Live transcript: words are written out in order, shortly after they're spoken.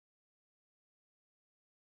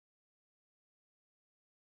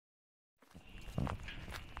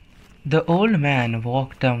The old man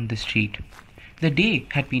walked down the street. The day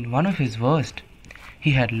had been one of his worst.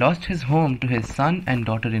 He had lost his home to his son and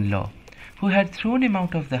daughter-in-law, who had thrown him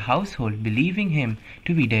out of the household, believing him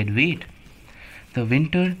to be dead weight. The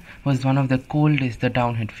winter was one of the coldest the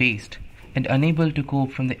town had faced, and unable to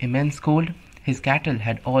cope from the immense cold, his cattle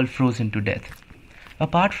had all frozen to death.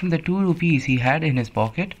 Apart from the 2 rupees he had in his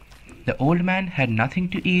pocket, the old man had nothing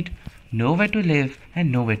to eat, nowhere to live,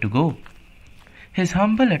 and nowhere to go. His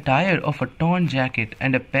humble attire of a torn jacket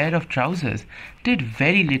and a pair of trousers did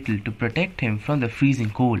very little to protect him from the freezing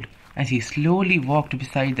cold. As he slowly walked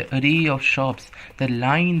beside the array of shops that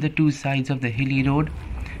lined the two sides of the hilly road,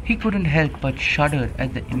 he couldn't help but shudder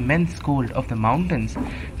at the immense cold of the mountains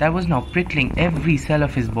that was now prickling every cell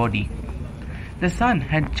of his body. The sun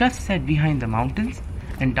had just set behind the mountains,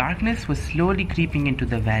 and darkness was slowly creeping into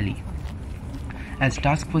the valley. As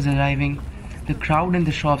dusk was arriving, the crowd in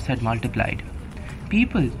the shops had multiplied.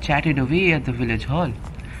 People chatted away at the village hall,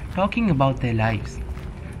 talking about their lives.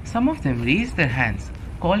 Some of them raised their hands,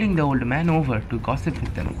 calling the old man over to gossip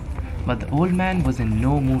with them. But the old man was in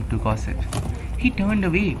no mood to gossip. He turned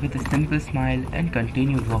away with a simple smile and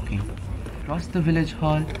continued walking. Crossed the village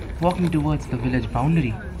hall, walking towards the village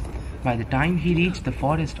boundary. By the time he reached the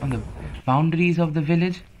forest on the boundaries of the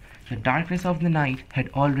village, the darkness of the night had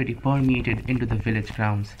already permeated into the village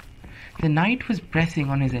grounds. The night was pressing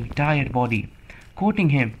on his entire body, coating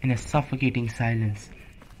him in a suffocating silence.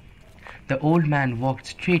 The old man walked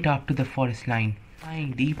straight up to the forest line.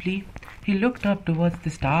 Sighing deeply, he looked up towards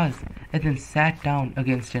the stars and then sat down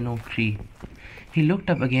against an oak tree. He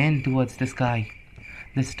looked up again towards the sky.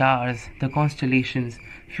 The stars, the constellations,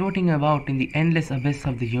 floating about in the endless abyss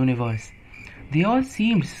of the universe. They all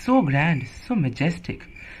seemed so grand, so majestic,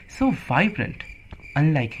 so vibrant,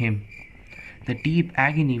 unlike him. The deep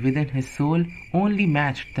agony within his soul only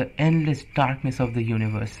matched the endless darkness of the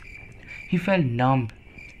universe. He felt numb,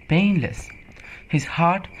 painless. His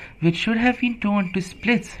heart, which should have been torn to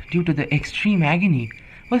splits due to the extreme agony,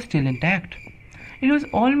 was still intact. It was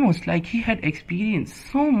almost like he had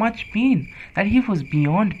experienced so much pain that he was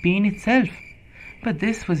beyond pain itself. But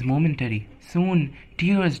this was momentary. Soon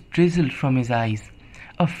tears drizzled from his eyes.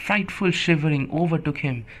 A frightful shivering overtook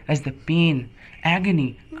him as the pain,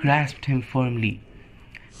 agony grasped him firmly.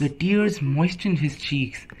 The tears moistened his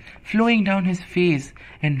cheeks, flowing down his face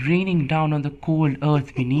and raining down on the cold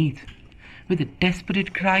earth beneath. With a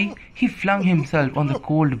desperate cry, he flung himself on the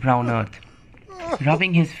cold brown earth,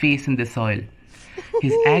 rubbing his face in the soil.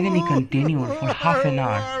 His agony continued for half an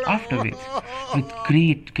hour, after which, with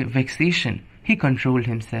great vexation, he controlled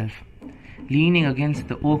himself. Leaning against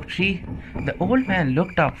the oak tree, the old man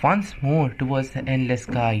looked up once more towards the endless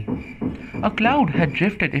sky. A cloud had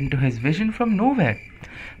drifted into his vision from nowhere,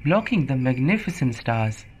 blocking the magnificent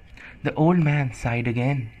stars. The old man sighed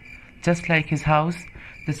again. Just like his house,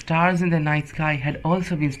 the stars in the night sky had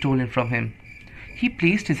also been stolen from him. He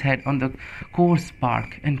placed his head on the coarse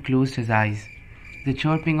bark and closed his eyes. The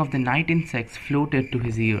chirping of the night insects floated to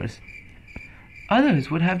his ears.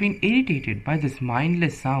 Others would have been irritated by these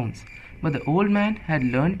mindless sounds, but the old man had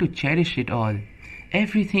learned to cherish it all.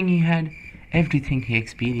 Everything he had, everything he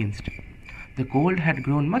experienced. The cold had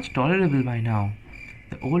grown much tolerable by now.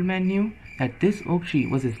 The old man knew that this oak tree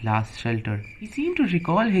was his last shelter. He seemed to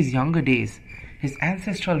recall his younger days, his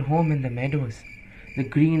ancestral home in the meadows, the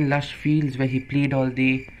green lush fields where he played all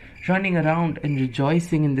day, running around and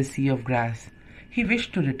rejoicing in the sea of grass. He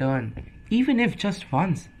wished to return, even if just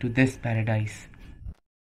once, to this paradise.